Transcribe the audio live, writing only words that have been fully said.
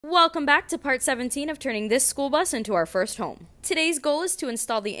Welcome back to part 17 of turning this school bus into our first home. Today's goal is to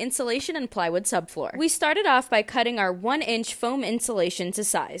install the insulation and plywood subfloor. We started off by cutting our 1-inch foam insulation to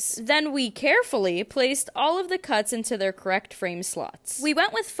size. Then we carefully placed all of the cuts into their correct frame slots. We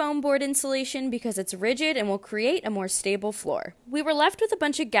went with foam board insulation because it's rigid and will create a more stable floor. We were left with a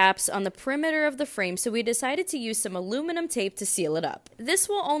bunch of gaps on the perimeter of the frame, so we decided to use some aluminum tape to seal it up. This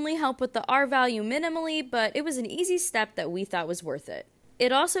will only help with the R value minimally, but it was an easy step that we thought was worth it.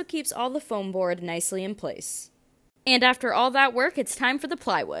 It also keeps all the foam board nicely in place. And after all that work, it's time for the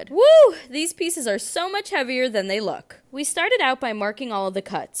plywood. Woo! These pieces are so much heavier than they look. We started out by marking all of the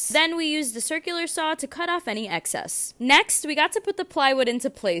cuts. Then we used a circular saw to cut off any excess. Next, we got to put the plywood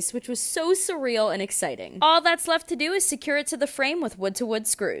into place, which was so surreal and exciting. All that's left to do is secure it to the frame with wood-to-wood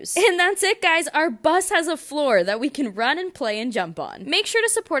screws. And that's it, guys! Our bus has a floor that we can run and play and jump on. Make sure to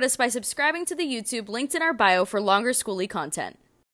support us by subscribing to the YouTube linked in our bio for longer schooly content.